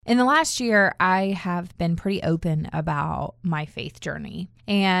In the last year, I have been pretty open about my faith journey,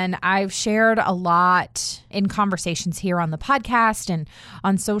 and I've shared a lot in conversations here on the podcast and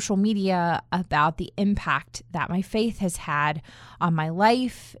on social media about the impact that my faith has had on my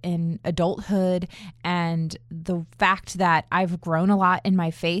life in adulthood, and the fact that I've grown a lot in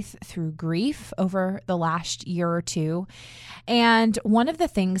my faith through grief over the last year or two. And one of the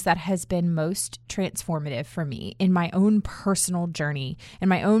things that has been most transformative for me in my own personal journey, in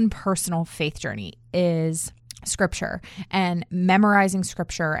my own personal faith journey, is scripture and memorizing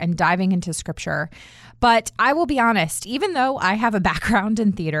scripture and diving into scripture. But I will be honest, even though I have a background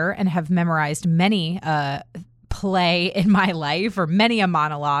in theater and have memorized many play in my life or many a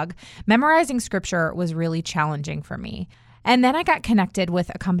monologue, memorizing scripture was really challenging for me. And then I got connected with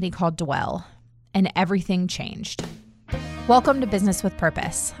a company called Dwell, and everything changed. Welcome to Business with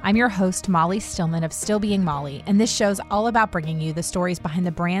Purpose. I'm your host, Molly Stillman of Still Being Molly, and this show's all about bringing you the stories behind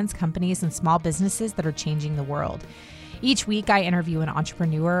the brands, companies, and small businesses that are changing the world. Each week, I interview an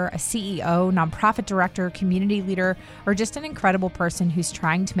entrepreneur, a CEO, nonprofit director, community leader, or just an incredible person who's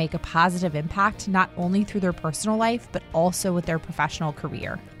trying to make a positive impact, not only through their personal life, but also with their professional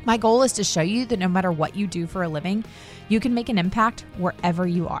career. My goal is to show you that no matter what you do for a living, you can make an impact wherever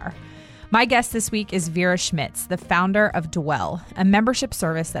you are. My guest this week is Vera Schmitz, the founder of Dwell, a membership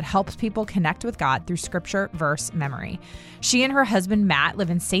service that helps people connect with God through scripture, verse, memory. She and her husband, Matt, live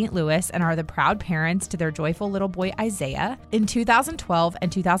in St. Louis and are the proud parents to their joyful little boy, Isaiah. In 2012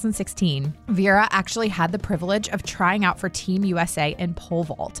 and 2016, Vera actually had the privilege of trying out for Team USA in pole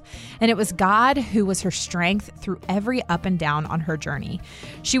vault. And it was God who was her strength through every up and down on her journey.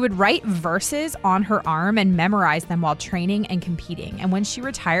 She would write verses on her arm and memorize them while training and competing. And when she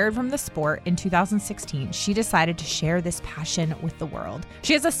retired from the sport in 2016, she decided to share this passion with the world.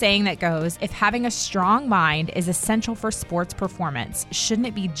 She has a saying that goes, if having a strong mind is essential for sports performance, shouldn't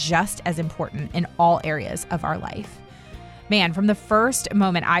it be just as important in all areas of our life? Man, from the first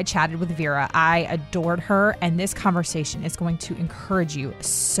moment I chatted with Vera, I adored her, and this conversation is going to encourage you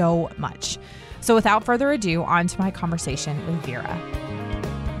so much. So without further ado, on to my conversation with Vera.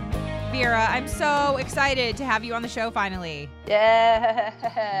 Vera, I'm so excited to have you on the show finally.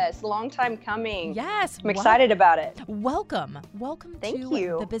 Yes, long time coming. Yes. I'm excited about it. Welcome Thank to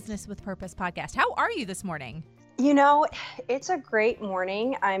you. the Business with Purpose podcast. How are you this morning? You know, it's a great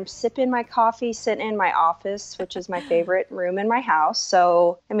morning. I'm sipping my coffee, sitting in my office, which is my favorite room in my house.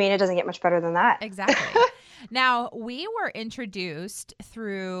 So, I mean, it doesn't get much better than that. Exactly. Now, we were introduced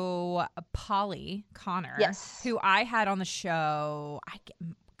through Polly Connor, Yes. who I had on the show.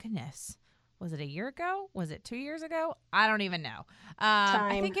 Goodness, was it a year ago? Was it 2 years ago? I don't even know.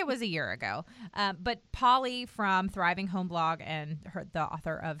 I think it was a year ago. But Polly from Thriving Home Blog and the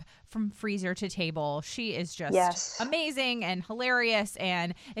author of From Freezer to Table, she is just amazing and hilarious.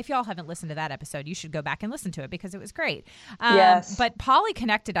 And if y'all haven't listened to that episode, you should go back and listen to it because it was great. Yes. But Polly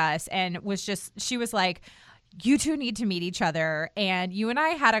connected us and she was like, you two need to meet each other. And you and I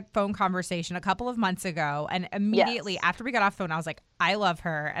had a phone conversation a couple of months ago. And immediately after we got off the phone, I was like, I love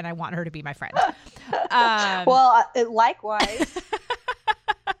her and I want her to be my friend. Likewise.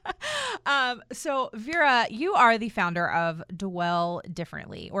 So Vera, you are the founder of Dwell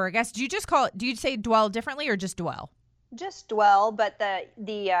Differently, or I guess, do you say Dwell Differently or just Dwell? Just Dwell, but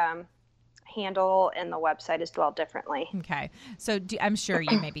the handle and the website is Dwell Differently. Okay. So I'm sure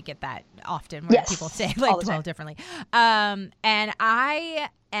you maybe get that often where people say like Dwell Differently. And I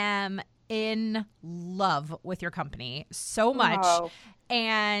am in love with your company so much. Oh.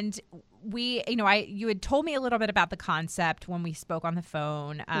 And you had told me a little bit about the concept when we spoke on the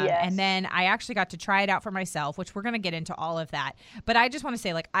phone. And then I actually got to try it out for myself, which we're going to get into all of that. But I just want to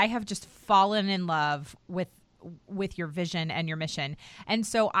say, like, I have just fallen in love with your vision and your mission. And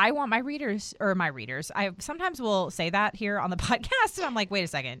so I want my readers, I sometimes will say that here on the podcast and I'm like, wait a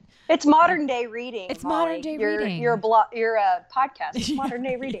second. It's modern day reading. It's Molly. modern day reading. You're a podcast. It's modern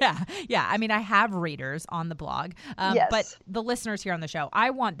day reading. Yeah. I mean, I have readers on the blog, but the listeners here on the show, I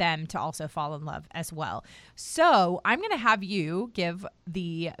want them to also fall in love as well. So I'm going to have you give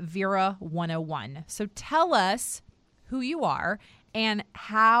the Vera 101. So tell us who you are and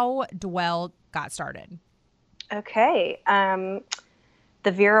how Dwell got started. Okay. The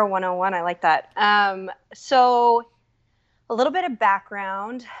Vera 101, I like that. So a little bit of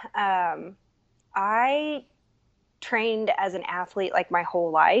background. I trained as an athlete like my whole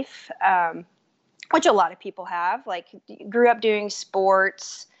life, which a lot of people have, like grew up doing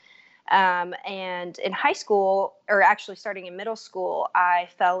sports. And in high school, or actually starting in middle school, I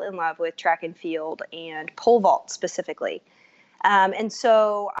fell in love with track and field and pole vault specifically. And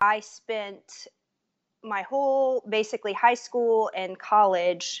so I spent my whole basically high school and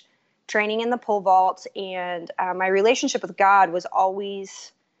college training in the pole vault, and my relationship with God was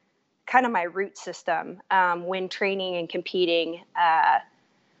always kind of my root system when training and competing.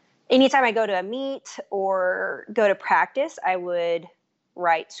 Anytime I go to a meet or go to practice, I would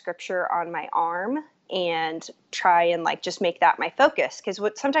write scripture on my arm and try and like just make that my focus. Because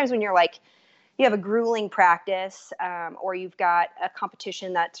sometimes when you're like, you have a grueling practice or you've got a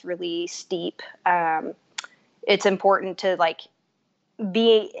competition that's really steep, it's important to like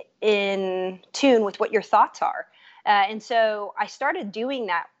be in tune with what your thoughts are. And so I started doing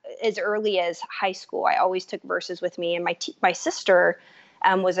that as early as high school. I always took verses with me, and my sister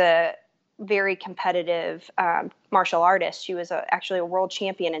was a very competitive martial artist. She was actually a world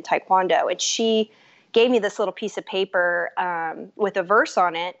champion in Taekwondo, and she gave me this little piece of paper with a verse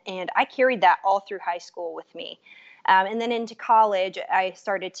on it, and I carried that all through high school with me. And then into college, I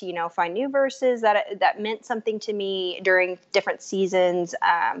started to, find new verses that meant something to me during different seasons.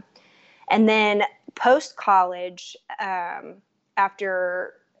 And then post-college,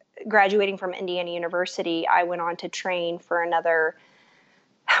 after graduating from Indiana University, I went on to train for another,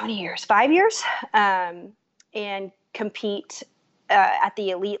 how many years? 5 years, and compete at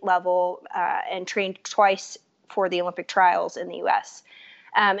the elite level and trained twice for the Olympic trials in the U.S.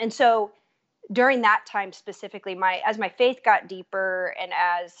 And so during that time specifically, as my faith got deeper and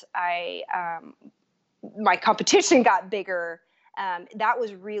as my competition got bigger, that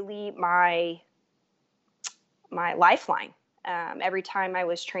was really my lifeline. Every time I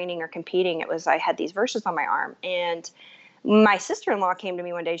was training or competing, I had these verses on my arm. And my sister-in-law came to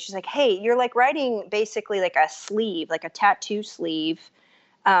me one day. She's like, "Hey, you're like writing basically like a sleeve, like a tattoo sleeve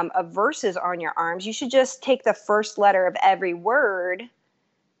of verses on your arms. You should just take the first letter of every word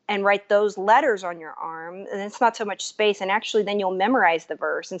and write those letters on your arm. And it's not so much space. And actually then you'll memorize the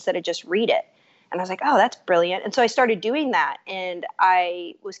verse instead of just read it." And I was like, "Oh, that's brilliant." And so I started doing that. And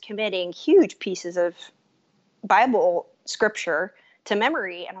I was committing huge pieces of Bible scripture to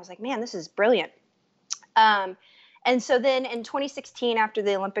memory. And I was like, man, this is brilliant. And so then in 2016, after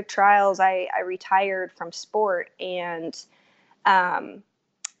the Olympic trials, I retired from sport, and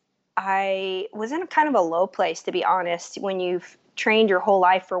I was in kind of a low place, to be honest, when you've trained your whole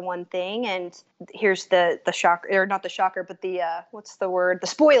life for one thing. And here's the shocker, or not the shocker, but the, what's the word? The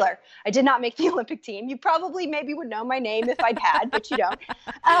spoiler. I did not make the Olympic team. You probably maybe would know my name if I'd had, but you don't.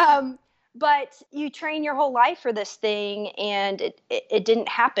 But you train your whole life for this thing, and it didn't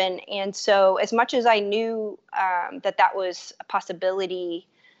happen. And so as much as I knew that was a possibility,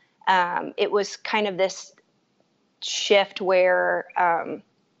 it was kind of this shift where I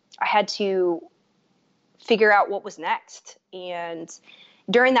had to figure out what was next. And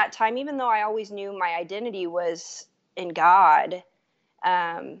during that time, even though I always knew my identity was in God,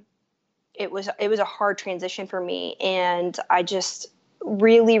 it was a hard transition for me. And I just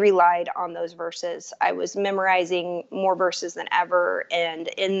really relied on those verses. I was memorizing more verses than ever, and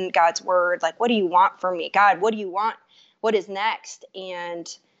in God's word, like, what do you want from me? God, what do you want? What is next? And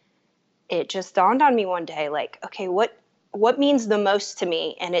it just dawned on me one day, like, okay, what means the most to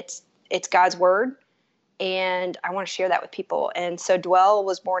me? And it's God's word. And I want to share that with people. And so Dwell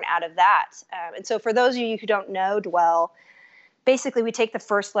was born out of that. And so for those of you who don't know Dwell, basically we take the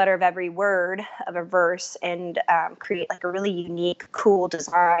first letter of every word of a verse and create like a really unique, cool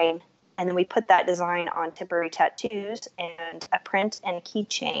design. And then we put that design on temporary tattoos and a print and a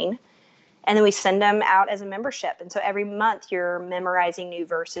keychain. And then we send them out as a membership. And so every month you're memorizing new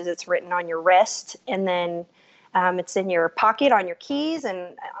verses. It's written on your wrist, and then it's in your pocket, on your keys,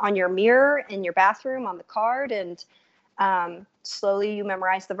 and on your mirror, in your bathroom, on the card. And slowly you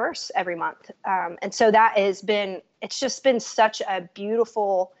memorize the verse every month. And so it's just been such a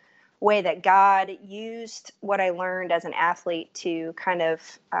beautiful way that God used what I learned as an athlete to kind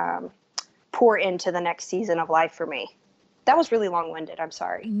of pour into the next season of life for me. That was really long-winded. I'm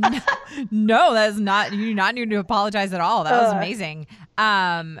sorry. No, that's not. You do not need to apologize at all. That was amazing.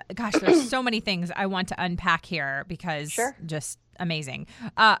 Gosh, there's so many things I want to unpack here because just amazing.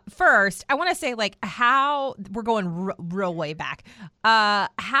 First, I want to say how we're going real way back.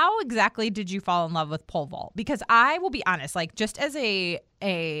 How exactly did you fall in love with pole vault? Because I will be honest, just as a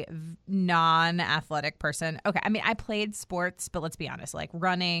non-athletic person. Okay. I mean, I played sports, but let's be honest,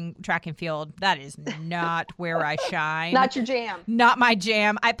 running, track and field, that is not where I shine. Not your jam. Not my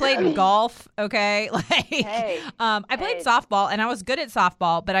jam. I played golf. Okay. I played softball, and I was good at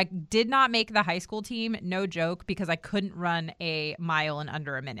softball, but I did not make the high school team. No joke, because I couldn't run a mile in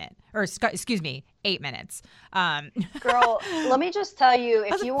under a minute, or excuse me, 8 minutes. Girl, let me just tell you,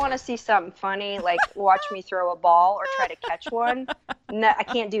 if you want to see something funny, watch me throw a ball or try to catch one, no, I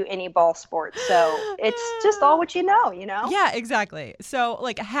can't do any ball sports. So it's just all what you know, you know? Yeah, exactly. So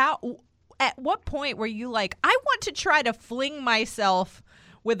like at what point were you like, I want to try to fling myself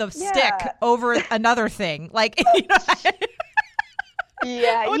with a stick Yeah. over another thing? Like, you know,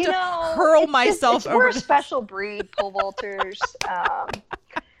 Yeah, I want you to know, hurl myself we're over a the special breed, pole vaulters.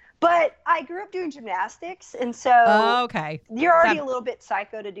 But I grew up doing gymnastics, and so Okay. you're already That a little bit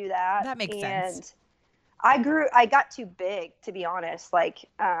psycho to do that. that makes sense. And I got too big, to be honest. Like,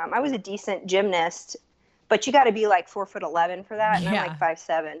 I was a decent gymnast, but you got to be like 4'11" for that, and I'm like Yeah.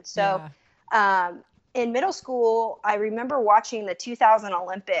 5'7". So, Yeah. um, in middle school, I remember watching the 2000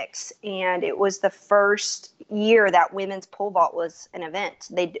 Olympics, and it was the first year that women's pole vault was an event.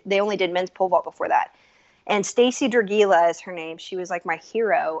 They only did men's pole vault before that. And Stacy Dragila is her name. She was like my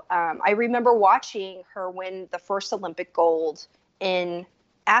hero. I remember watching her win the first Olympic gold in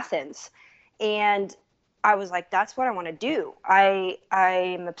Athens, and I was like, that's what I want to do.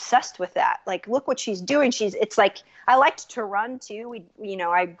 I'm obsessed with that. Like, look what she's doing. It's like, I liked to run too.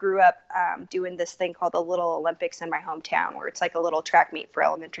 I grew up doing this thing called the Little Olympics in my hometown, where it's like a little track meet for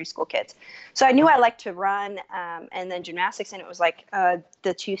elementary school kids. So I knew I liked to run, and then gymnastics, and it was like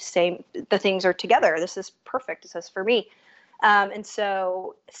the things are together. This is perfect. This is for me. And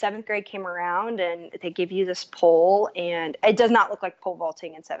so seventh grade came around, and they give you this pole, and it does not look like pole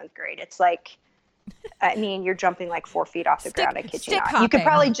vaulting in seventh grade. It's like, I mean, you're jumping like 4 feet off the ground. I kid you not. hopping. You could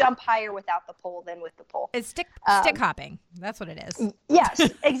probably jump higher without the pole than with the pole. It's stick hopping. That's what it is. Yes,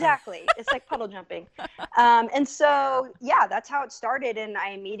 exactly. It's like puddle jumping. And so, yeah, that's how it started. And I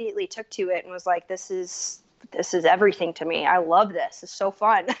immediately took to it and was like, this is everything to me. I love this. It's so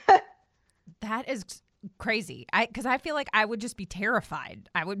fun. That is crazy. Because I feel like I would just be terrified.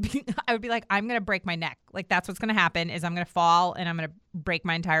 I would be like, I'm going to break my neck. Like, that's what's going to happen is I'm going to fall and I'm going to break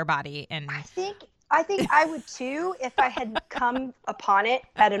my entire body. And I think I would too if I had come upon it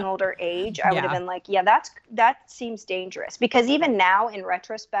at an older age. I would have been like, yeah, that seems dangerous. Because even now, in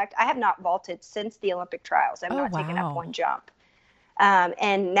retrospect, I have not vaulted since the Olympic trials. I've not taken up one jump.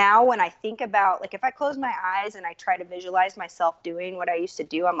 And now when I think about, like, if I close my eyes and I try to visualize myself doing what I used to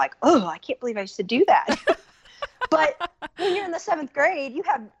do, I'm like, oh, I can't believe I used to do that. But when you're in the seventh grade, you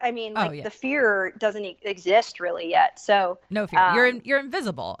have, the fear doesn't exist really yet. So no fear. You're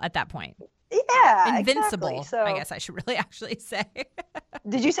invisible at that point. Yeah, invincible. Exactly. So, I guess I should really actually say.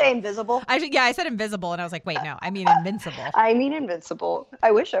 Did you say invisible? I said invisible, and I was like, wait, no, I mean invincible. I mean invincible.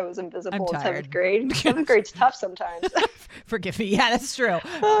 I wish I was invisible in seventh grade. Seventh grade's tough sometimes. Forgive me. Yeah, that's true.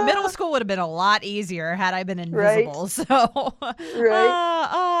 Middle school would have been a lot easier had I been invisible. Right.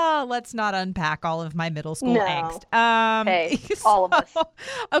 So, let's not unpack all of my middle school angst. Hey, all of us.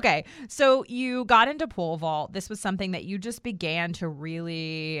 Okay, so you got into pole vault. This was something that you just began to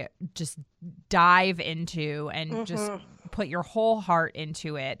really just dive into and just put your whole heart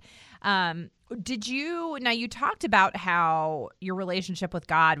into it. Now you talked about how your relationship with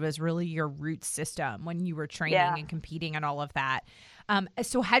God was really your root system when you were training and competing and all of that.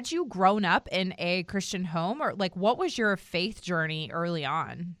 So had you grown up in a Christian home, or like, what was your faith journey early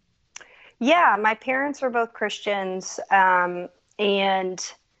on? Yeah, my parents were both Christians. And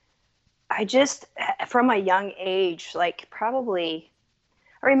I just, from a young age, like probably,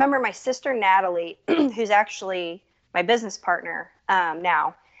 I remember my sister Natalie, who's actually my business partner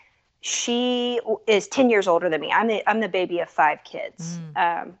now. She is 10 years older than me. I'm the baby of 5 kids.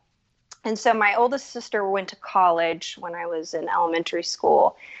 And so my oldest sister went to college when I was in elementary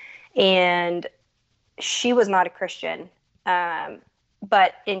school, and she was not a Christian.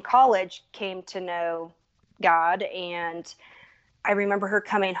 But in college came to know God, and I remember her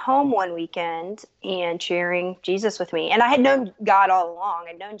coming home one weekend and sharing Jesus with me. And I had known God all along.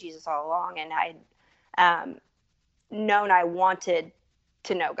 I'd known Jesus all along, and I'd known I wanted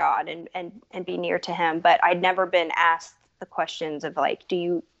to know God and be near to him. But I'd never been asked the questions of like, do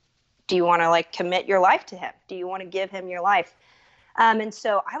you want to like commit your life to him? Do you want to give him your life? And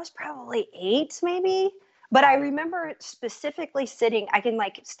so I was probably 8 maybe. But I remember specifically sitting, I can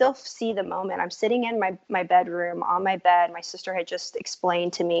like still see the moment. I'm sitting in my bedroom on my bed. My sister had just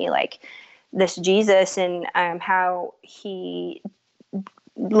explained to me like this Jesus and how he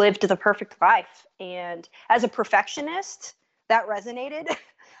lived the perfect life. And as a perfectionist, that resonated.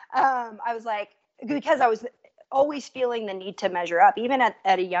 I was like, because I was always feeling the need to measure up. Even at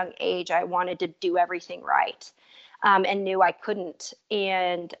a young age, I wanted to do everything right. And knew I couldn't.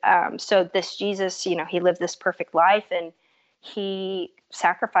 And so this Jesus, he lived this perfect life, and he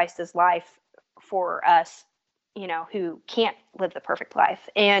sacrificed his life for us, who can't live the perfect life.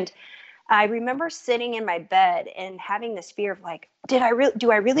 And I remember sitting in my bed and having this fear of like, do I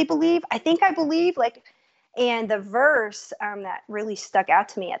really believe? I think I believe. Like, And the verse that really stuck out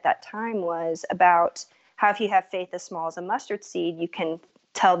to me at that time was about how if you have faith as small as a mustard seed, you can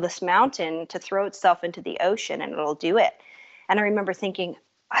tell this mountain to throw itself into the ocean and it'll do it. And I remember thinking,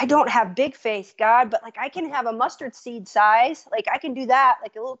 I don't have big faith, God, but like I can have a mustard seed size. Like I can do that,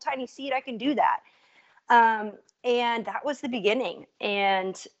 like a little tiny seed, I can do that. And that was the beginning.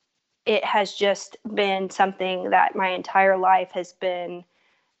 And it has just been something that my entire life has been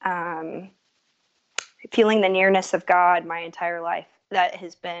feeling the nearness of God my entire life. That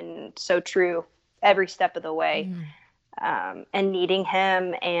has been so true every step of the way. And needing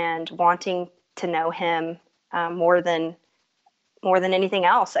him and wanting to know him more than anything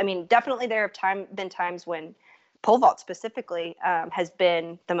else. I mean, definitely there have been times when pole vault specifically has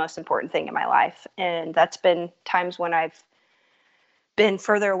been the most important thing in my life. And that's been times when I've been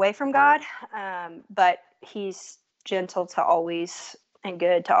further away from God. But he's gentle to always and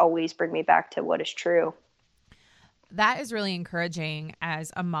good to always bring me back to what is true. That is really encouraging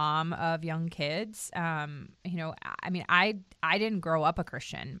as a mom of young kids. You know, I mean, I didn't grow up a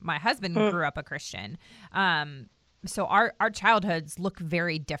Christian. My husband grew up a Christian. So our childhoods look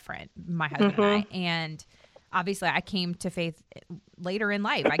very different, my husband and I. And obviously I came to faith later in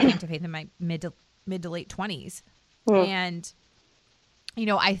life. I came to faith in my mid to late 20s. And, you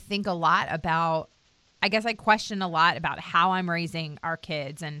know, I think a lot about, I guess I question a lot about how I'm raising our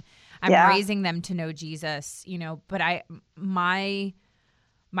kids, and I'm raising them to know Jesus, you know, but my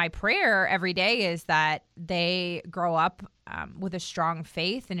prayer every day is that they grow up with a strong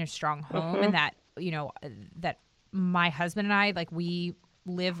faith and a strong home, and that, you know, that my husband and I, like, we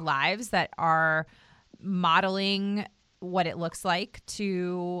live lives that are modeling what it looks like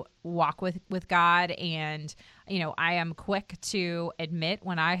to walk with God. And, you know, I am quick to admit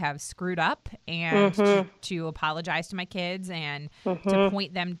when I have screwed up and to apologize to my kids and to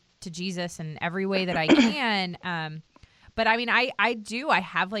point them to Jesus in every way that I can. But I mean, I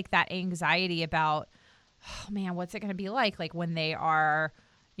have like that anxiety about, oh man, what's it going to be like when they are,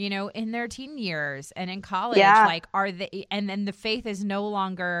 you know, in their teen years and in college, like, are they, and then the faith is no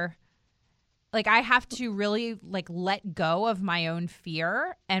longer, like, I have to really like let go of my own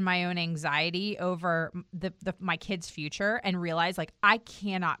fear and my own anxiety over my kids' future and realize, like, I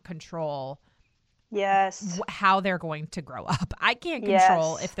cannot control how they're going to grow up. I can't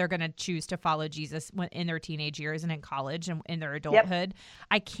control if they're going to choose to follow Jesus in their teenage years and in college and in their adulthood.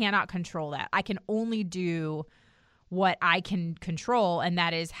 I cannot control that. I can only do what I can control, and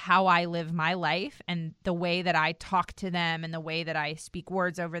that is how I live my life and the way that I talk to them and the way that I speak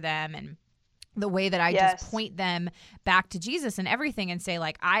words over them and the way that I just point them back to Jesus and everything, and say,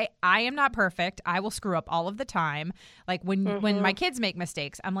 like, I am not perfect. I will screw up all of the time. Like when my kids make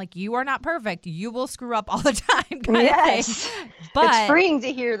mistakes, I'm like, you are not perfect. You will screw up all the time. Kind of thing. But it's freeing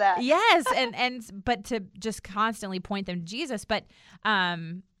to hear that. Yes. But to just constantly point them to Jesus. But,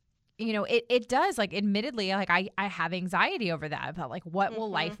 you know, it does, like, admittedly, like I have anxiety over that, about like, what will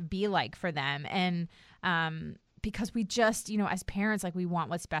life be like for them? And, because we just, you know, as parents, like, we want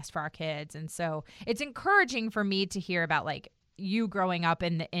what's best for our kids. And so it's encouraging for me to hear about, like, you growing up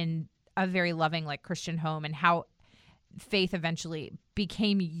in a very loving, like, Christian home, and how faith eventually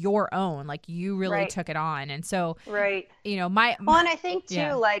became your own. Like, you really took it on. And so, you know, well, and I think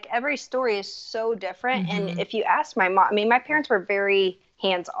too, like, every story is so different. And if you ask my mom, I mean, my parents were very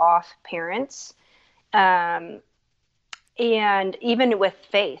hands-off parents. And even with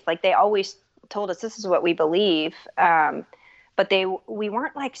faith, like, they always told us this is what we believe, but we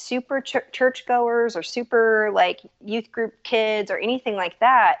weren't like super churchgoers or super like youth group kids or anything like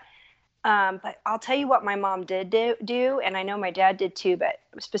that. But I'll tell you what my mom did do, and I know my dad did too, but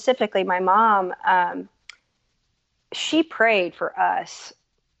specifically my mom, she prayed for us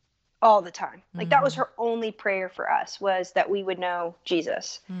all the time. Like, that was her only prayer for us, was that we would know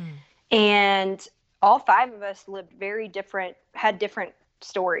Jesus. And all five of us lived had different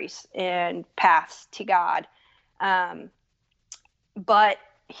stories and paths to God. But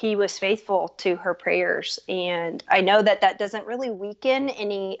he was faithful to her prayers. And I know that doesn't really weaken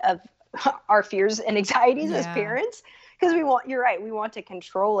any of our fears and anxieties as parents, because you're right, we want to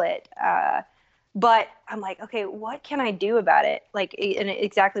control it. But I'm like, okay, what can I do about it? Like, and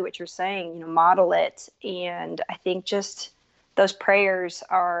exactly what you're saying, you know, model it. And I think just those prayers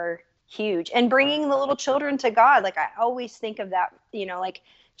are huge, and bringing the little children to God. Like, I always think of that, you know, like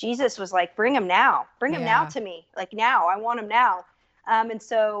Jesus was like, bring them now to me. Like, now, I want them now. And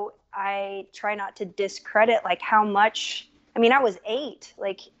so I try not to discredit like how much, I mean, I was 8,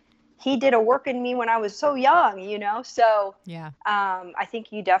 like he did a work in me when I was so young, you know? So, I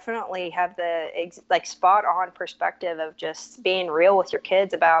think you definitely have the like spot on perspective of just being real with your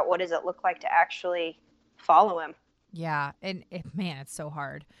kids about what does it look like to actually follow him. Yeah. And man, it's so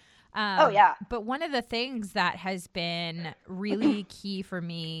hard. Oh, yeah. But one of the things that has been really key for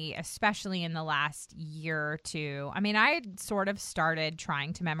me, especially in the last year or two, I mean, I had sort of started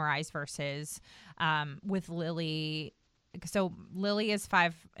trying to memorize verses with Lily. So Lily is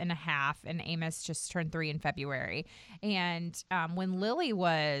 5.5 and Amos just turned 3 in February. And when Lily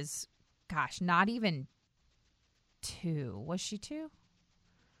was, not even 2. Was she 2?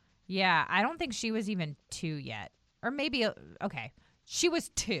 Yeah, I don't think she was even 2 yet. Or maybe, okay. She was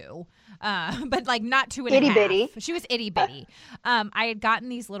 2, but like not 2.5. Itty bitty. She was itty bitty. I had gotten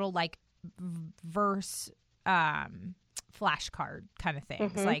these little like verse flashcard kind of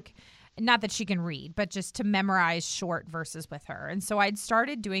things, like not that she can read, but just to memorize short verses with her. And so I'd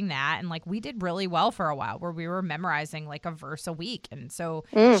started doing that, and like we did really well for a while, where we were memorizing like a verse a week. And so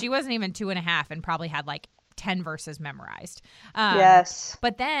she wasn't even 2.5, and probably had like 10 verses memorized. Yes.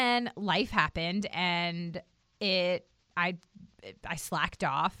 But then life happened, and I slacked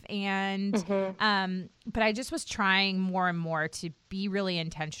off, and but I just was trying more and more to be really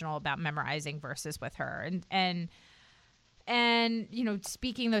intentional about memorizing verses with her, and you know,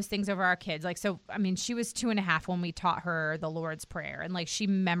 speaking those things over our kids. Like, so I mean, she was 2.5 when we taught her the Lord's Prayer, and like she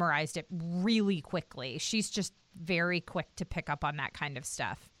memorized it really quickly. She's just very quick to pick up on that kind of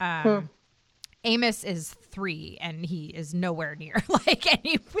stuff. Amos is 3, and he is nowhere near like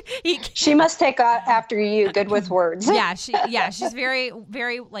any. She must take after you. Good with words. She's very,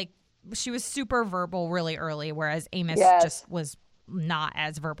 very like, she was super verbal really early, whereas Amos just was not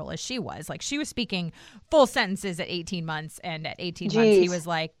as verbal as she was. Like, she was speaking full sentences at 18 months, and at 18 months he was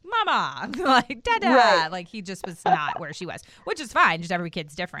like, "Mama," like "Dada," right. Like he just was not where she was, which is fine. Just every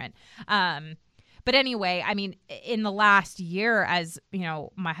kid's different. But anyway, I mean, in the last year, as you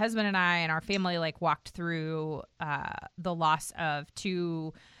know, my husband and I and our family like walked through the loss of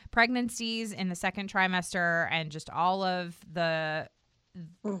 2 pregnancies in the second trimester, and just all of the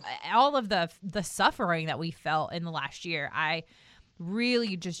suffering that we felt in the last year. I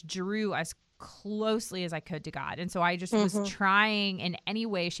really just drew as closely as I could to God, and so I just was trying in any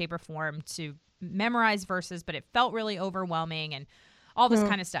way, shape, or form to memorize verses, but it felt really overwhelming, and all this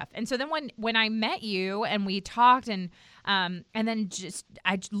kind of stuff. And so then when I met you and we talked, and then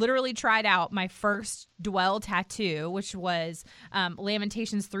I literally tried out my first Dwell tattoo, which was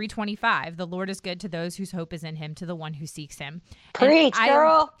Lamentations 3:25. The Lord is good to those whose hope is in him, to the one who seeks him. Preach,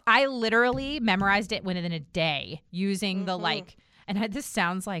 girl. I literally memorized it within a day using the like, and this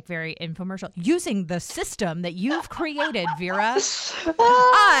sounds like very infomercial, using the system that you've created, Vera.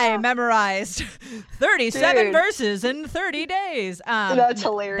 I memorized 37 verses in 30 days. That's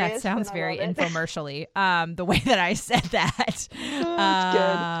hilarious. That sounds very infomercially, the way that I said that. Good.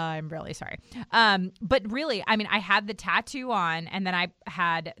 I'm really sorry. But really, I mean, I had the tattoo on, and then I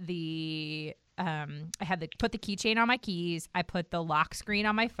had the put the keychain on my keys. I put the lock screen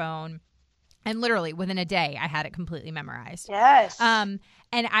on my phone. And literally within a day, I had it completely memorized. Yes. And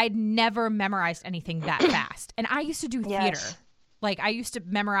I'd never memorized anything that fast. And I used to do theater. Like, I used to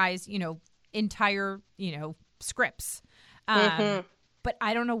memorize, you know, entire, you know, scripts. But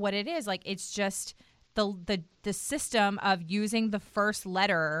I don't know what it is. Like, it's just the system of using the first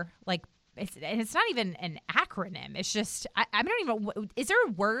letter, like, it's not even an acronym. It's just, I don't even, is there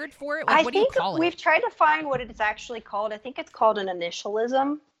a word for it? Like, what do you call it? We've tried to find what it's actually called. I think it's called an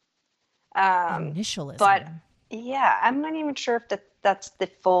initialism. Initialism. But yeah, I'm not even sure if that's the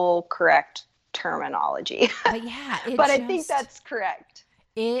full correct terminology. But yeah, I think that's correct.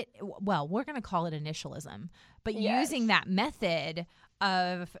 Well, we're going to call it initialism, but using that method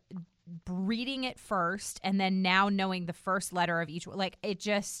of reading it first and then now knowing the first letter of each, like it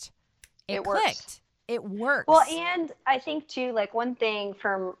clicked. Works. It works. Well, and I think too, like one thing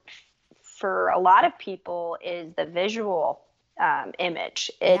for a lot of people is the visual image.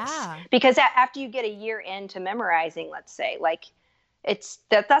 It's because after you get a year into memorizing, let's say, like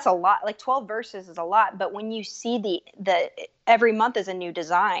that's a lot. Like 12 verses is a lot, but when you see the every month is a new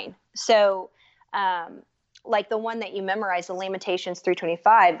design. So like the one that you memorized, the Lamentations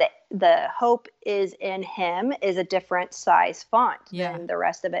 3:25, that the hope is in him is a different size font than the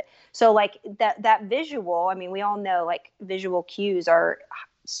rest of it. So like that visual, I mean, we all know like visual cues are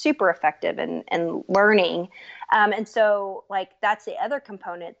super effective in learning. And so like, that's the other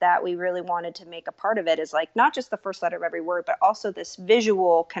component that we really wanted to make a part of it, is like, not just the first letter of every word, but also this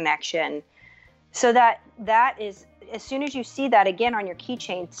visual connection. So that is, as soon as you see that again on your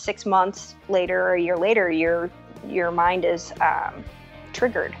keychain 6 months later or a year later, your mind is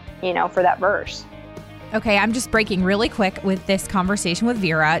triggered, you know, for that verse. Okay, I'm just breaking really quick with this conversation with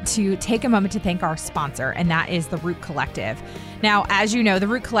Vera to take a moment to thank our sponsor, and that is The Root Collective. Now, as you know, The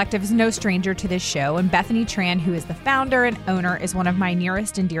Root Collective is no stranger to this show, and Bethany Tran, who is the founder and owner, is one of my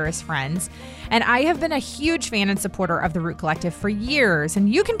nearest and dearest friends. And I have been a huge fan and supporter of The Root Collective for years, and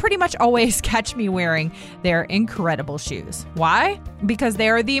you can pretty much always catch me wearing their incredible shoes. Why? Because they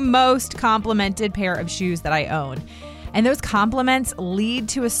are the most complimented pair of shoes that I own. And those compliments lead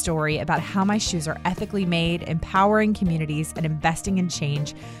to a story about how my shoes are ethically made, empowering communities, and investing in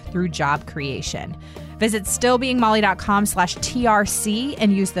change through job creation. Visit stillbeingmolly.com/TRC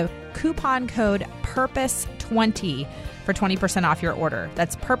and use the coupon code PURPOSE20 for 20% off your order.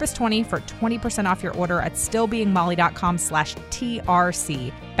 That's PURPOSE20 for 20% off your order at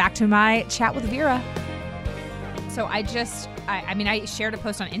stillbeingmolly.com/TRC. Back to my chat with Vera. So I shared a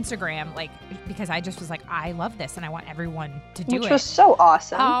post on Instagram, because I just was like, I love this and I want everyone to do it. Which was so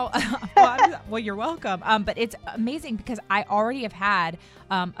awesome. Oh, well, you're welcome. But it's amazing because I already have had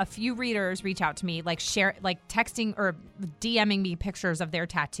a few readers reach out to me, texting or DMing me pictures of their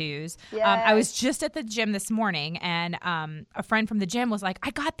tattoos. Yes. I was just at the gym this morning, and a friend from the gym was like,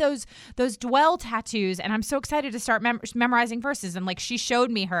 I got those Dwell tattoos, and I'm so excited to start memorizing verses. And she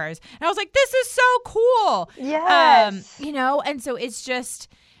showed me hers, and I was like, this is so cool. Yes. And so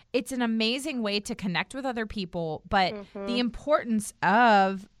it's an amazing way to connect with other people, but the importance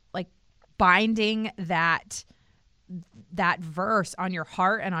of binding that verse on your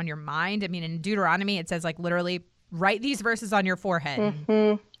heart and on your mind. I mean, in Deuteronomy, it says literally write these verses on your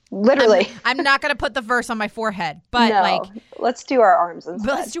forehead. Literally. I'm not going to put the verse on my forehead, but no, let's do our arms instead.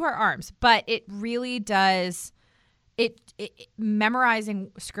 But let's do our arms. But it really does.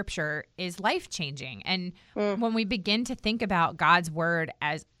 Memorizing scripture is life-changing. And when we begin to think about God's word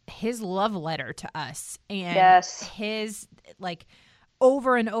as his love letter to us, and his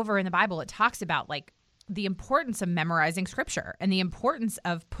over and over in the Bible, it talks about the importance of memorizing scripture and the importance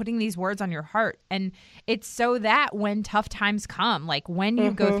of putting these words on your heart. And it's so that when tough times come, when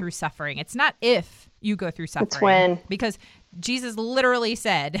you go through suffering, it's not if you go through suffering. It's when. Because Jesus literally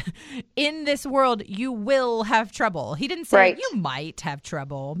said, in this world, you will have trouble. He didn't say you might have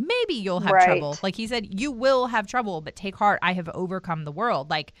trouble. Maybe you'll have trouble. He said, you will have trouble, but take heart. I have overcome the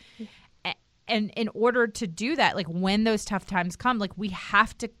world. And in order to do that, when those tough times come, we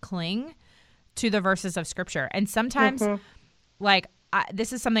have to cling to the verses of scripture. And sometimes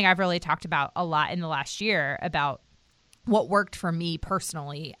this is something I've really talked about a lot in the last year, about what worked for me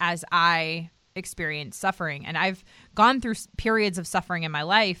personally as I experienced suffering. And I've gone through periods of suffering in my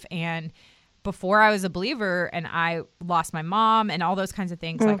life. And before I was a believer and I lost my mom and all those kinds of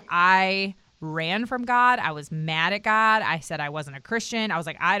things, I ran from God. I was mad at God. I said I wasn't a Christian. I was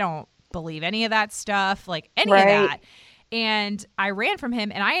like, I don't believe any of that stuff, any of that. And I ran from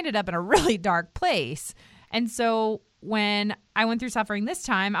him, and I ended up in a really dark place. And so when I went through suffering this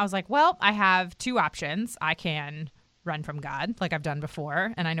time, I was like, well, I have two options. I can run from God like I've done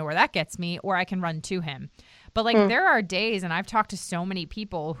before, and I know where that gets me, or I can run to him. But there are days, and I've talked to so many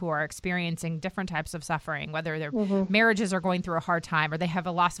people who are experiencing different types of suffering, whether their marriages are going through a hard time, or they have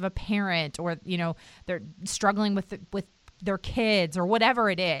a loss of a parent, or, they're struggling with their kids, or whatever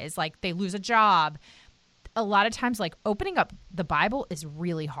it is, they lose a job. A lot of times, opening up the Bible is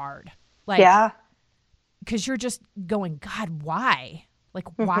really hard. Because you're just going, God, why?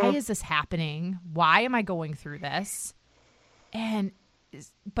 Why is this happening? Why am I going through this?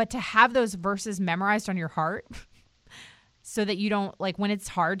 But to have those verses memorized on your heart so that you don't, when it's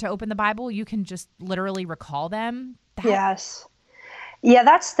hard to open the Bible, you can just literally recall them. Yes. Yeah,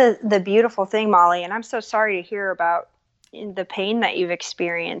 that's the beautiful thing, Molly. And I'm so sorry to hear about the pain that you've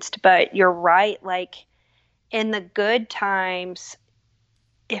experienced. But you're right. In the good times,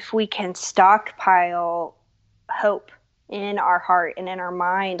 if we can stockpile hope in our heart and in our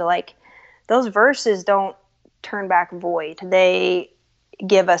mind, those verses don't turn back void. They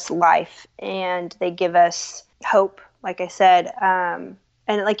give us life, and they give us hope, like I said. And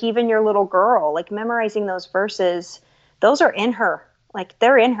even your little girl, memorizing those verses, those are in her.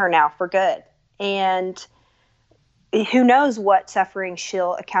 They're in her now for good. And who knows what suffering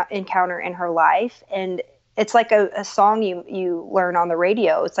she'll encounter in her life. And it's like a song you learn on the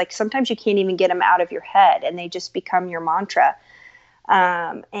radio. It's sometimes you can't even get them out of your head, and they just become your mantra.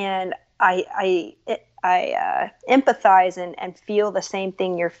 And I empathize and feel the same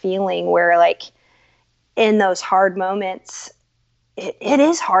thing you're feeling, where in those hard moments, it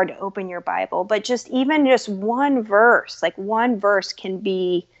is hard to open your Bible, but just one verse, one verse can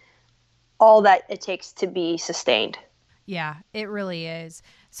be all that it takes to be sustained. Yeah, it really is.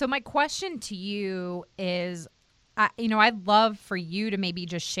 So my question to you is, I'd love for you to maybe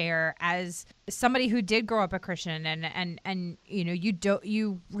just share, as somebody who did grow up a Christian, and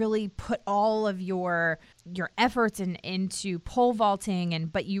you really put all of your efforts into pole vaulting,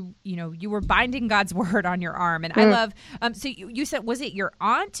 but you were binding God's word on your arm, and I love. So you said, was it your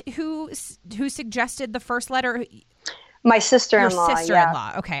aunt who suggested the first letter? My sister-in-law. Your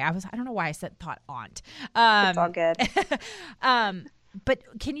sister-in-law. Yeah. Okay, I don't know why I thought aunt. It's all good. But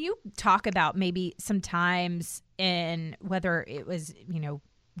can you talk about maybe some times in, whether it was,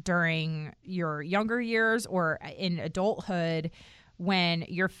 during your younger years or in adulthood, when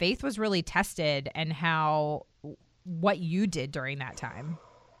your faith was really tested, and what you did during that time?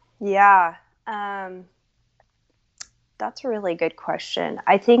 Yeah. That's a really good question.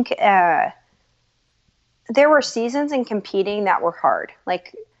 I think there were seasons in competing that were hard,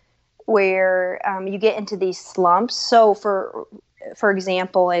 like where you get into these slumps. So for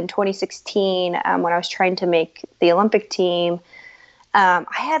example, in 2016, when I was trying to make the Olympic team, I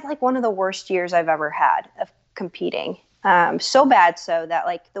had like one of the worst years I've ever had of competing. So bad so that,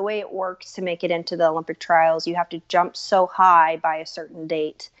 like, the way it works to make it into the Olympic trials, you have to jump so high by a certain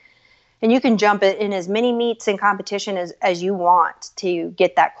date. And you can jump it in as many meets in competition as you want to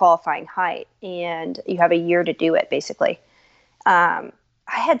get that qualifying height. And you have a year to do it, basically. I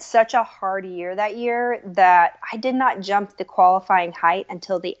had such a hard year that year that I did not jump the qualifying height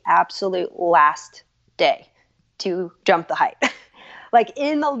until the absolute last day to jump the height. Like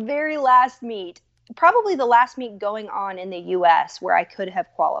in the very last meet, probably the last meet going on in the US where I could have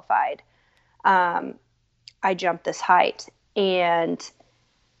qualified, I jumped this height. And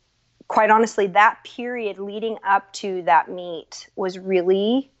quite honestly, that period leading up to that meet was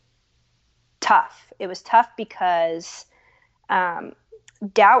really tough. It was tough because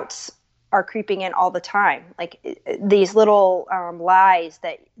doubts are creeping in all the time. Like these little lies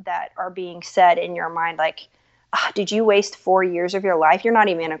that are being said in your mind, like, did you waste 4 years of your life? You're not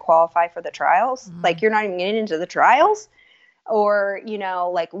even going to qualify for the trials. Like, you're not even getting into the trials. Or,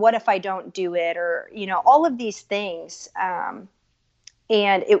 like, what if I don't do it? Or, all of these things.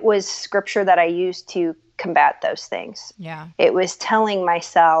 And it was scripture that I used to combat those things. Yeah. It was telling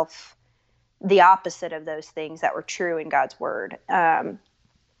myself the opposite of those things that were true in God's word.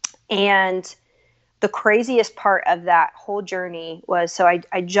 And the craziest part of that whole journey was, so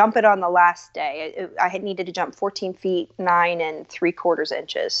I jump it on the last day. I had needed to jump 14 feet, 9 3/4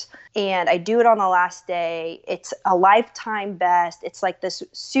 inches. And I do it on the last day. It's a lifetime best. It's like this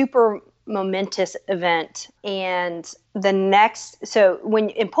super momentous event. And so when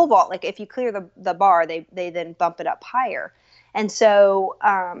in pole vault, like if you clear the bar, they then bump it up higher. And so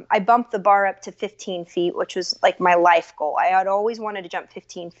I bumped the bar up to 15 feet, which was like my life goal. I had always wanted to jump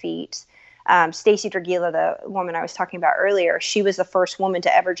 15 feet. Stacy Dragila, the woman I was talking about earlier, she was the first woman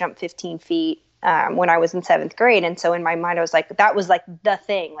to ever jump 15 feet when I was in 7th grade. And so in my mind, I was like, that was like the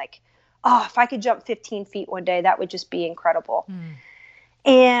thing. Like, if I could jump 15 feet one day, that would just be incredible.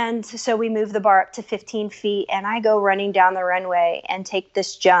 And so we moved the bar up to 15 feet, and I go running down the runway and take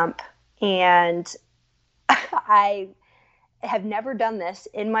this jump. And I have never done this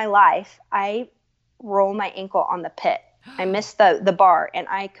in my life. I roll my ankle on the pit. I missed the bar, and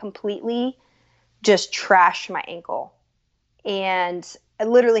I completely just trashed my ankle. And I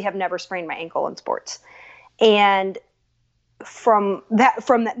literally have never sprained my ankle in sports. And from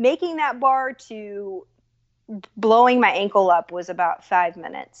making that bar to blowing my ankle up was about 5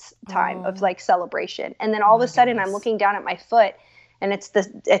 minutes time of like celebration. And then all of a sudden I'm looking down at my foot, and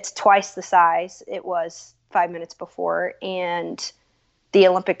it's twice the size it was 5 minutes before. And the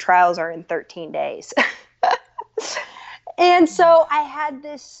Olympic trials are in 13 days. And so I had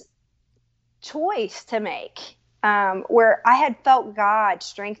this choice to make where I had felt God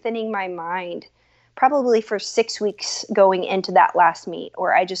strengthening my mind probably for 6 weeks going into that last meet,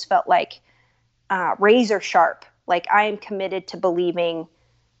 where I just felt like razor sharp. Like, I am committed to believing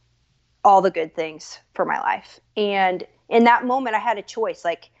all the good things for my life. And in that moment, I had a choice.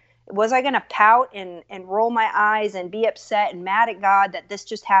 Like, was I going to pout and roll my eyes and be upset and mad at God that this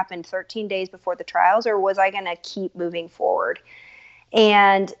just happened 13 days before the trials, or was I going to keep moving forward?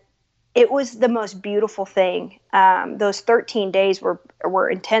 And it was the most beautiful thing. Those 13 days were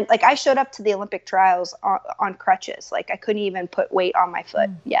intense. Like, I showed up to the Olympic trials on crutches. Like, I couldn't even put weight on my foot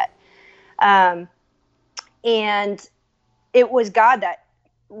yet. And it was God that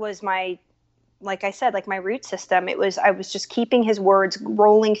was my, like I said, like my root system. I was just keeping his words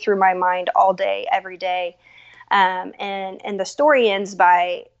rolling through my mind all day, every day. And the story ends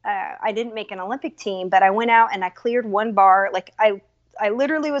by, I didn't make an Olympic team, but I went out and I cleared one bar. Like, I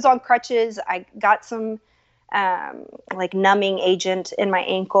literally was on crutches. I got some like numbing agent in my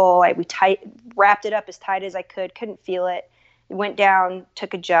ankle. Wrapped it up as tight as I could, couldn't feel it. Went down,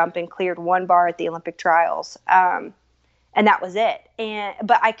 took a jump, and cleared one bar at the Olympic trials. And that was it.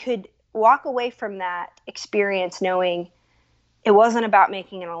 But I could walk away from that experience knowing it wasn't about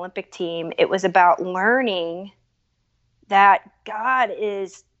making an Olympic team. It was about learning that God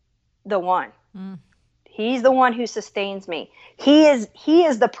is the one. He's the one who sustains me. He is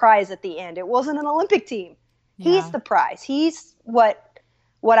the prize at the end. It wasn't an Olympic team. Yeah. He's the prize. He's what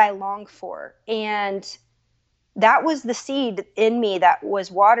I long for. And that was the seed in me that was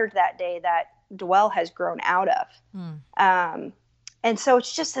watered that day that Dwell has grown out of. And so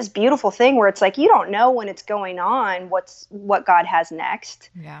it's just this beautiful thing where it's like, you don't know when it's going on, what God has next.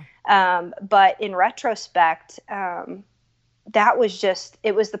 Yeah. But in retrospect, that was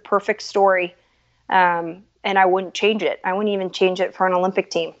it was the perfect story. And I wouldn't change it. I wouldn't even change it for an Olympic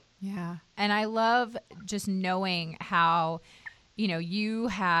team. Yeah. And I love just knowing how, you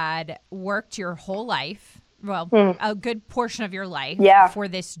had worked your whole life, a good portion of your life for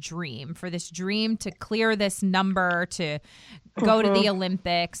this dream to clear this number, to go to the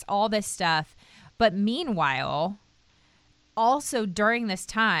Olympics, all this stuff. But meanwhile, also during this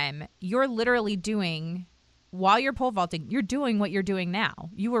time, you're literally doing, while you're pole vaulting, you're doing what you're doing now.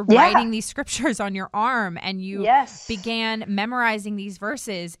 You were writing these scriptures on your arm, and you began memorizing these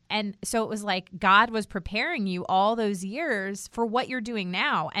verses. And so it was like God was preparing you all those years for what you're doing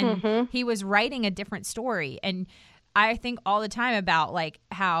now. And he was writing a different story. And I think all the time about like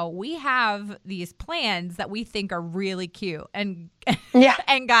how we have these plans that we think are really cute. And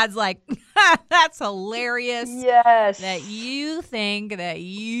and God's like, that's hilarious. Yes. That you think that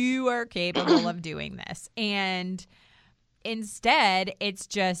you are capable of doing this. And instead, it's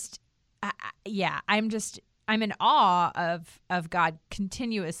just, I'm in awe of God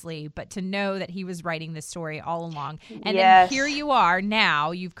continuously, but to know that he was writing this story all along. And then here you are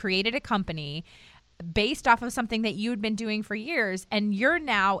now, you've created a company based off of something that you had been doing for years, and you're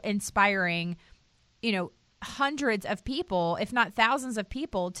now inspiring, hundreds of people, if not thousands of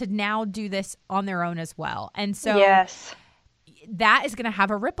people, to now do this on their own as well. And so that is going to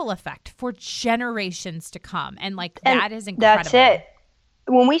have a ripple effect for generations to come. And that is incredible. That's it.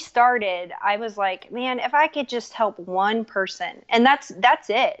 When we started, I was like, man, if I could just help one person, and that's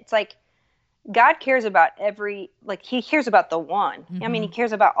it. It's like, God cares about he cares about the one. I mean, he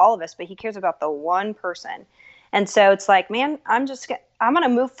cares about all of us, but he cares about the one person. And so it's like, man, I'm going to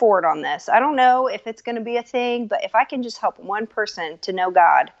move forward on this. I don't know if it's going to be a thing, but if I can just help one person to know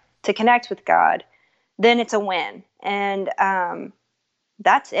God, to connect with God, then it's a win. And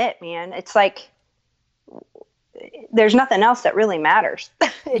that's it, man. It's like, there's nothing else that really matters.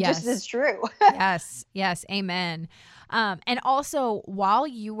 It just is true. Yes. Amen. And also, while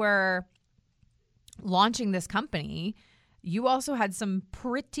you were launching this company, you also had some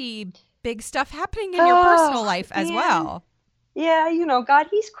pretty big stuff happening in your personal life as well. Yeah, God,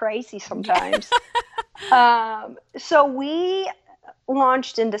 he's crazy sometimes. So we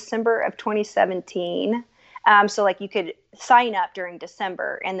launched in December of 2017. So you could sign up during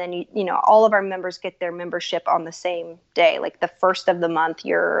December, and then all of our members get their membership on the same day. Like the first of the month,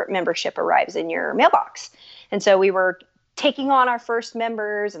 your membership arrives in your mailbox. And so we were taking on our first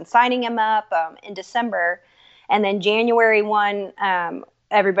members and signing them up in December. And then January 1,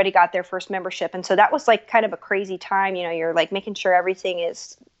 everybody got their first membership. And so that was kind of a crazy time. You're making sure everything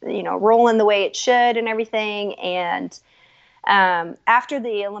is, rolling the way it should and everything. And after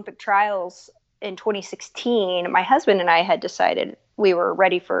the Olympic trials in 2016, my husband and I had decided we were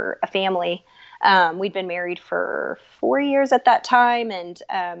ready for a family. We'd been married for 4 years at that time.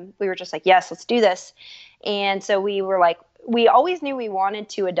 And we were just like, yes, let's do this. And so we were we always knew we wanted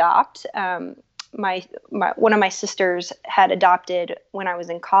to adopt. My one of my sisters had adopted when I was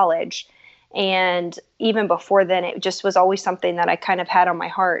in college. And even before then, it just was always something that I kind of had on my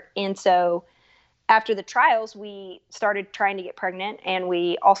heart. And so after the trials, we started trying to get pregnant, and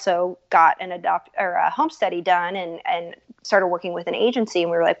we also got a home study done and started working with an agency. And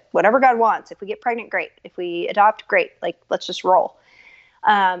we were like, whatever God wants. If we get pregnant, great. If we adopt, great. Let's just roll.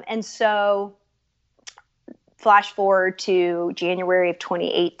 And so flash forward to January of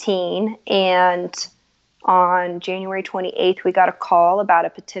 2018, and on January 28th, we got a call about a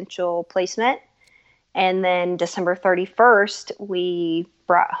potential placement. And then December 31st, we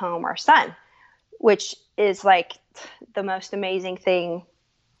brought home our son, which is the most amazing thing.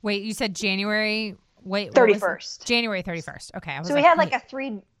 Wait, you said January? Wait, 31st. January 31st. Okay. So we had a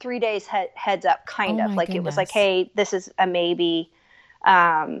three days heads up, kind of. It was hey, this is a maybe.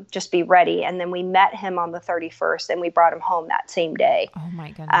 just be ready. And then we met him on the 31st and we brought him home that same day. Oh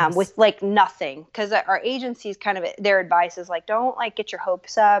my goodness. With like nothing. Cause our agency's kind of, their advice is like, don't like get your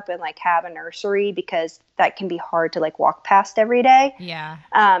hopes up and like have a nursery, because that can be hard to like walk past every day. Yeah.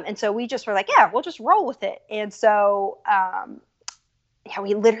 And so we just were like, yeah, we'll just roll with it. And so,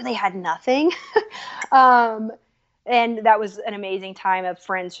 we literally had nothing. And that was an amazing time of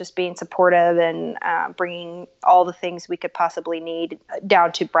friends just being supportive and bringing all the things we could possibly need,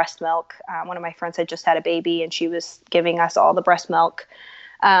 down to breast milk. One of my friends had just had a baby and she was giving us all the breast milk.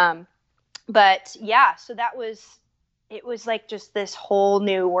 But yeah, so it was like just this whole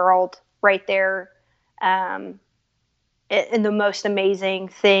new world right there. And the most amazing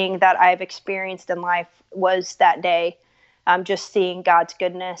thing that I've experienced in life was that day. Just seeing God's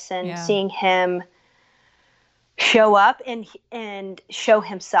goodness and seeing him show up and show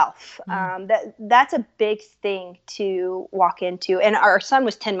himself. That's a big thing to walk into. And our son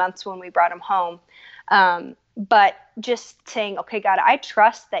was 10 months when we brought him home. But just saying, okay, God, I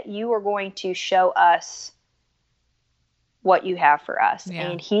trust that you are going to show us what you have for us. Yeah.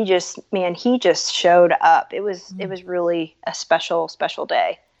 And he just showed up. It was really a special, special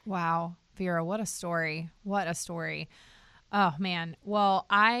day. Wow. Vera, what a story. What a story. Oh man. Well,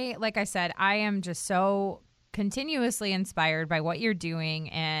 like I said, I am just so continuously inspired by what you're doing,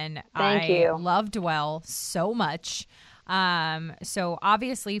 and Thank you. Love Dwell so much. So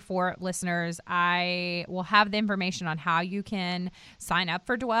obviously for listeners, I will have the information on how you can sign up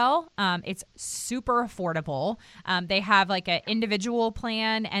for Dwell. It's super affordable. They have like an individual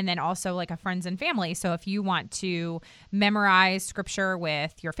plan and then also like a friends and family. So if you want to memorize scripture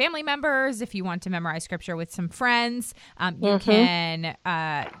with your family members, if you want to memorize scripture with some friends, you can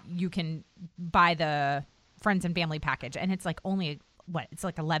buy the friends and family package, and it's like only it's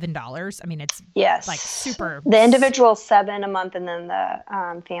like $11. I mean, it's like super. The individual is $7 a month, and then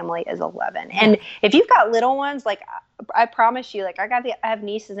the family is $11. And if you've got little ones, like I promise you, like I have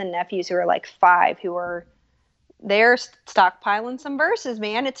nieces and nephews who are like 5 they're stockpiling some verses,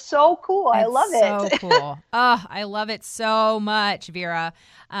 man. It's so cool. I love it. So cool. Oh, I love it so much, Vera.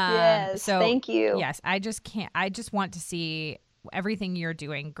 Yes. So, thank you. Yes. I just want to see everything you're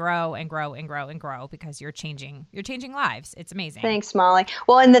doing grow and grow and grow and grow, because you're changing lives. It's amazing. Thanks, Molly.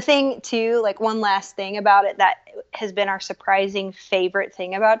 Well, and the thing too, like one last thing about it that has been our surprising favorite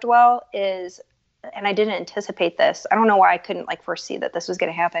thing about Dwell is, and I didn't anticipate this. I don't know why I couldn't like foresee that this was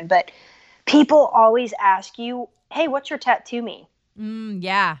going to happen, but people always ask you, hey, what's your tattoo mean?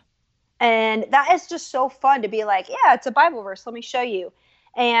 Yeah. And that is just so fun to be like, yeah, it's a Bible verse. Let me show you.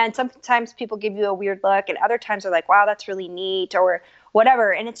 And sometimes people give you a weird look, and other times they're like, wow, that's really neat, or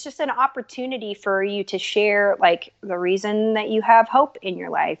whatever. And it's just an opportunity for you to share like the reason that you have hope in your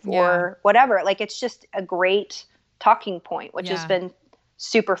life or whatever. Like, it's just a great talking point, which has been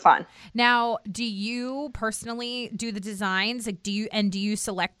super fun. Now, do you personally do the designs? Like, do you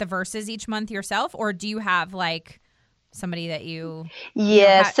select the verses each month yourself, or do you have like somebody that you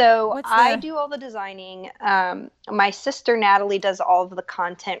so I do all the designing. My sister Natalie does all of the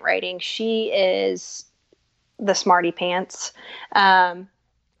content writing. She is the smarty pants, and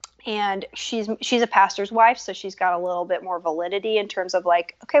she's a pastor's wife, so she's got a little bit more validity in terms of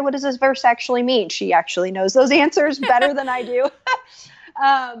like, okay, what does this verse actually mean? She actually knows those answers better than I do.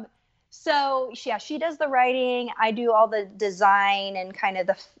 So she does the writing. I do all the design and kind of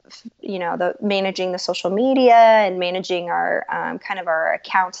the managing the social media and managing our kind of our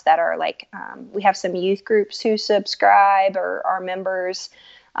accounts that are like, we have some youth groups who subscribe or are members,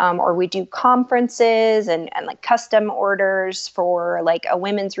 or we do conferences and like custom orders for like a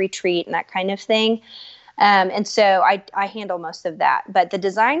women's retreat and that kind of thing. And so I handle most of that, but the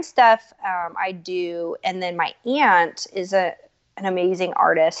design stuff I do. And then my aunt is an amazing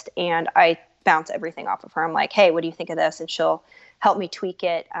artist, and I bounce everything off of her. I'm like, hey, what do you think of this? And she'll help me tweak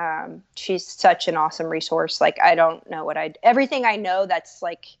it. She's such an awesome resource. Like, I don't know everything I know that's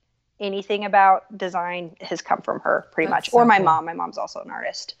like anything about design has come from her pretty much. Or my mom. My mom's also an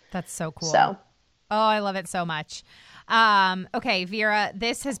artist. That's so cool. So, I love it so much. Okay, Vera,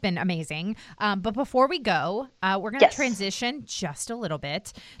 this has been amazing. But before we go, we're going to transition just a little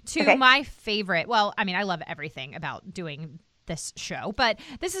bit to my favorite. Well, I mean, I love everything about doing this show, but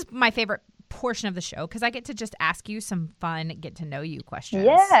this is my favorite portion of the show because I get to just ask you some fun get to know you questions.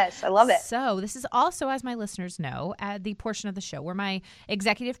 Yes, I love it. So this is also, as my listeners know, the portion of the show where my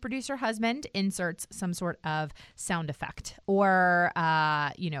executive producer husband inserts some sort of sound effect or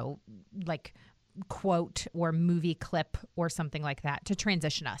like quote or movie clip or something like that to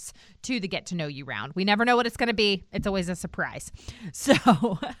transition us to the get to know you round. We never know what it's going to be. It's always a surprise. So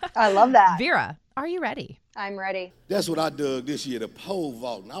I love that. Vera, Are you ready? I'm ready. That's what I dug this year, the pole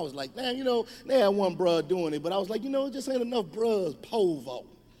vault. And I was like, man, they had one bruh doing it, but I was like, it just ain't enough bruhs pole vault.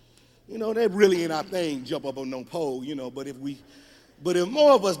 That really ain't our thing, jump up on no pole, but if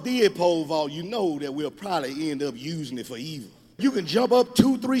more of us did pole vault, that we'll probably end up using it for evil. You can jump up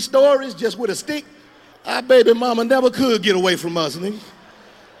 2-3 stories just with a stick. Our baby mama never could get away from us, nigga.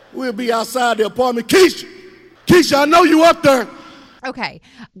 We'll be outside the apartment. Keisha, I know you up there. Okay.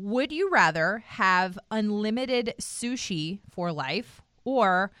 Would you rather have unlimited sushi for life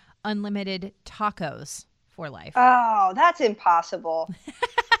or unlimited tacos for life? Oh, that's impossible.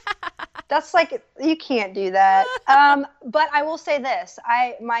 That's like, you can't do that. But I will say this.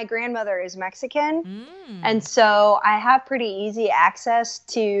 My grandmother is Mexican, and so I have pretty easy access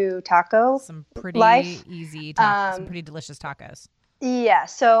to taco Some pretty life. easy tacos, some pretty delicious tacos. Yeah,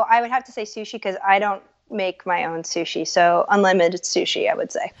 so I would have to say sushi because I don't make my own sushi. So unlimited sushi, I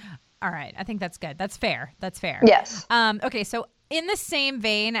would say. All right. I think that's good. That's fair. Yes. Okay, so in the same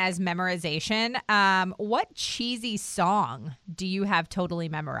vein as memorization, what cheesy song do you have totally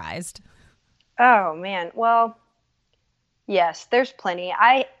memorized? Oh, man. Well, yes, there's plenty.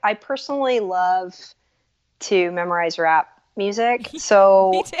 I personally love to memorize rap music. So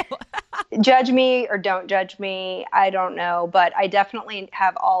Me too. judge me or don't judge me. I don't know. But I definitely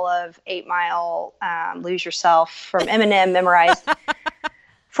have all of 8 Mile, Lose Yourself from Eminem memorized.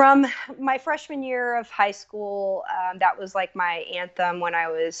 From my freshman year of high school, that was like my anthem when I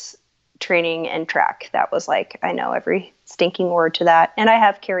was training in track. That was like, I know every stinking word to that. And I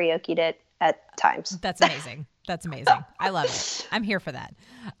have karaoke'd it at times. That's amazing. That's amazing. I love it. I'm here for that.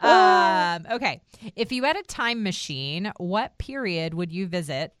 Okay. If you had a time machine, what period would you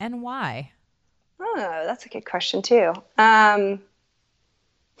visit and why? Oh, that's a good question too.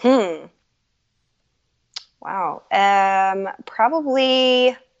 Wow.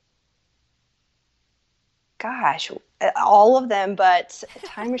 Probably, gosh, all of them, but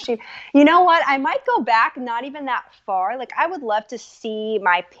time machine. You know what? I might go back not even that far. Like, I would love to see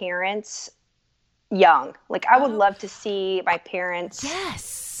my parents young. Like, I would love to see my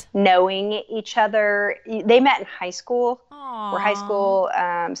parents knowing each other. They met in high school. Aww. We're high school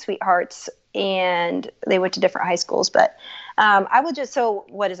sweethearts, and they went to different high schools. But I would just, so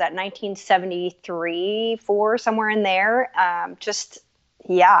what is that, 1973, 4, somewhere in there. Just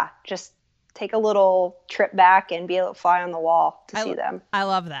take a little trip back and be able to fly on the wall to see them. I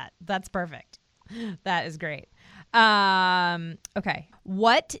love that. That's perfect. That is great. Okay.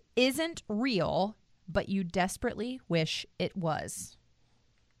 What isn't real, but you desperately wish it was?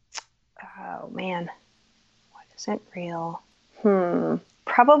 Oh, man. What isn't real?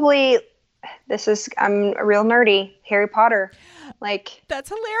 Probably, I'm real nerdy. Harry Potter. Like, that's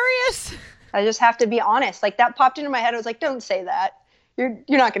hilarious. I just have to be honest. Like, that popped into my head. I was like, don't say that. You're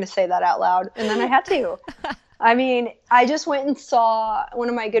not going to say that out loud. And then I had to. I mean, I just went and saw one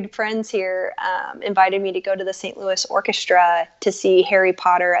of my good friends here invited me to go to the St. Louis Orchestra to see Harry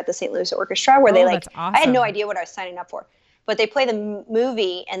Potter at the St. Louis Orchestra, where they like, awesome. I had no idea what I was signing up for, but they play the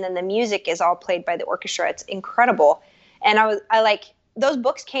movie and then the music is all played by the orchestra. It's incredible. And I like, those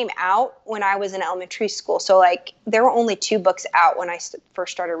books came out when I was in elementary school. So like, there were only 2 books out when I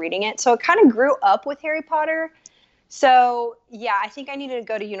first started reading it. So it kind of grew up with Harry Potter. So, yeah, I think I needed to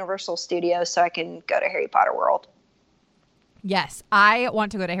go to Universal Studios so I can go to Harry Potter World. Yes, I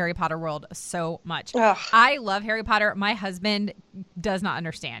want to go to Harry Potter World so much. Ugh. I love Harry Potter. My husband does not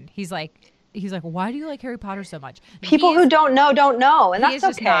understand. He's like, why do you like Harry Potter so much? People who don't know, and that's okay. He is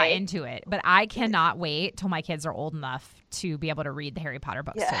just not into it. But I cannot wait till my kids are old enough to be able to read the Harry Potter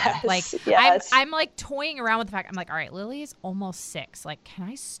books to them. Like, I'm like toying around with the fact, I'm like, all right, Lily is almost 6. Like, can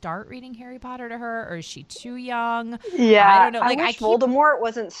I start reading Harry Potter to her, or is she too young? Yeah, I don't know. Like, I wish Voldemort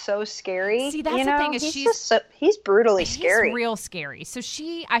wasn't so scary. See, that's the thing, is he's brutally scary. He's real scary. So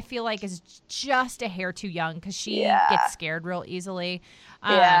I feel like, is just a hair too young because she gets scared real easily.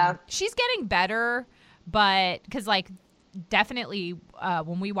 She's getting better, but because like, definitely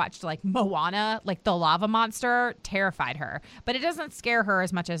when we watched like Moana, like the lava monster terrified her, but it doesn't scare her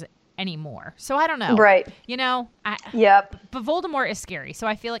as much as anymore. So I don't know. Right. Yep. But Voldemort is scary. So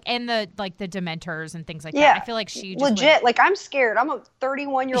I feel like, and the Dementors and things like that. I feel like she just legit, like I'm scared. I'm a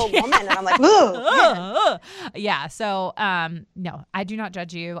 31-year-old woman and I'm like, ugh. Yeah. So, no, I do not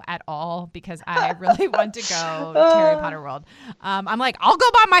judge you at all because I really want to go to Harry Potter World. I'm like, I'll go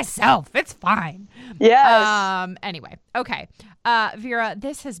by myself. It's fine. Yes. Anyway. Okay. Vera,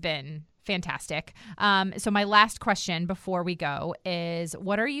 this has been fantastic. So my last question before we go is,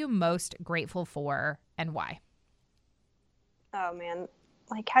 what are you most grateful for and why? Oh man,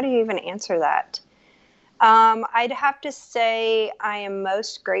 like how do you even answer that? I'd have to say I am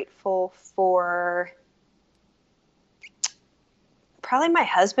most grateful for probably my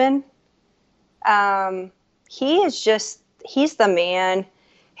husband. He's the man.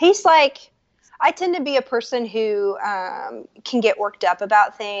 He's like, I tend to be a person who can get worked up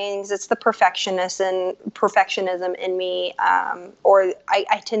about things. It's the perfectionism in me, or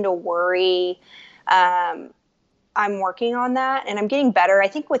I tend to worry. I'm working on that, and I'm getting better. I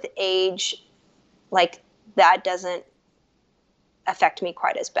think with age, like, that doesn't affect me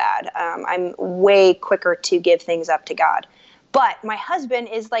quite as bad. I'm way quicker to give things up to God. But my husband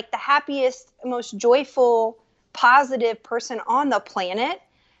is like the happiest, most joyful, positive person on the planet.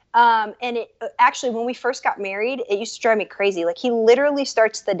 And it actually, when we first got married, it used to drive me crazy. Like, he literally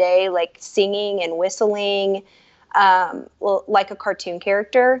starts the day like singing and whistling, like a cartoon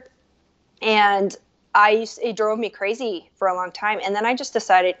character. And it drove me crazy for a long time. And then I just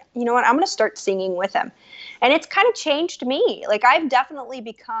decided, you know what, I'm going to start singing with him. And it's kind of changed me. Like, I've definitely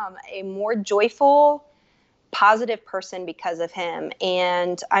become a more joyful, positive person because of him.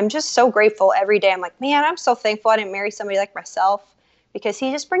 And I'm just so grateful every day. I'm like, man, I'm so thankful I didn't marry somebody like myself, because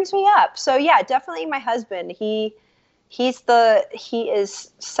he just brings me up. So yeah, definitely my husband. He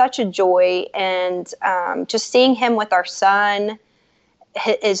is such a joy. And just seeing him with our son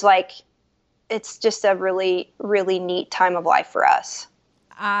is like, it's just a really, really neat time of life for us.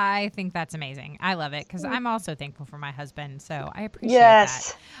 I think that's amazing. I love it because I'm also thankful for my husband. So I appreciate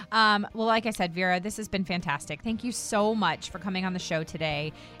that. Well, like I said, Vera, this has been fantastic. Thank you so much for coming on the show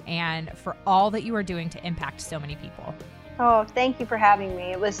today and for all that you are doing to impact so many people. Oh, thank you for having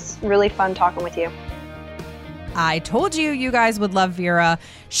me. It was really fun talking with you. I told you you guys would love Vera.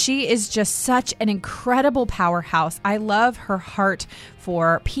 She is just such an incredible powerhouse. I love her heart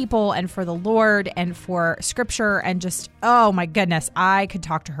for people and for the Lord and for scripture, and just, oh my goodness, I could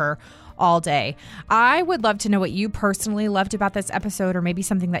talk to her all day. I would love to know what you personally loved about this episode, or maybe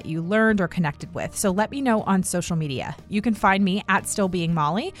something that you learned or connected with. So let me know on social media. You can find me at Still Being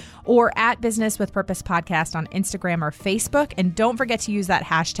Molly or at Business with Purpose Podcast on Instagram or Facebook. And don't forget to use that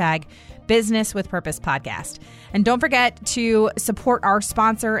hashtag Business with Purpose Podcast. And don't forget to support our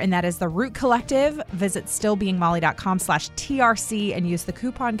sponsor, and that is the Root Collective. Visit stillbeingmolly.com/TRC and use the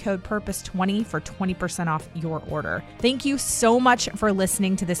coupon code PURPOSE20 for 20% off your order. Thank you so much for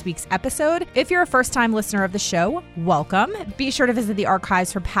listening to this week's episode. If you're a first-time listener of the show, welcome. Be sure to visit the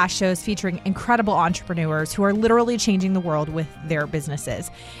archives for past shows featuring incredible entrepreneurs who are literally changing the world with their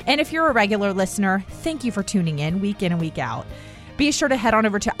businesses. And if you're a regular listener, thank you for tuning in and week out. Be sure to head on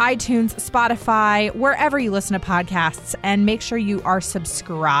over to iTunes, Spotify, wherever you listen to podcasts, and make sure you are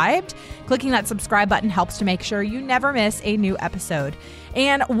subscribed. Clicking that subscribe button helps to make sure you never miss a new episode.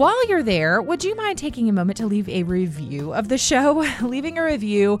 And while you're there, would you mind taking a moment to leave a review of the show? Leaving a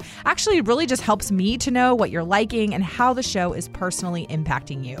review actually really just helps me to know what you're liking and how the show is personally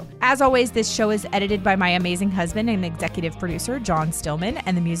impacting you. As always, this show is edited by my amazing husband and executive producer, John Stillman,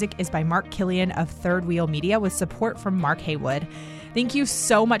 and the music is by Mark Killian of Third Wheel Media with support from Mark Haywood. Thank you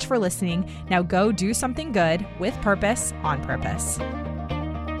so much for listening. Now go do something good with purpose on purpose.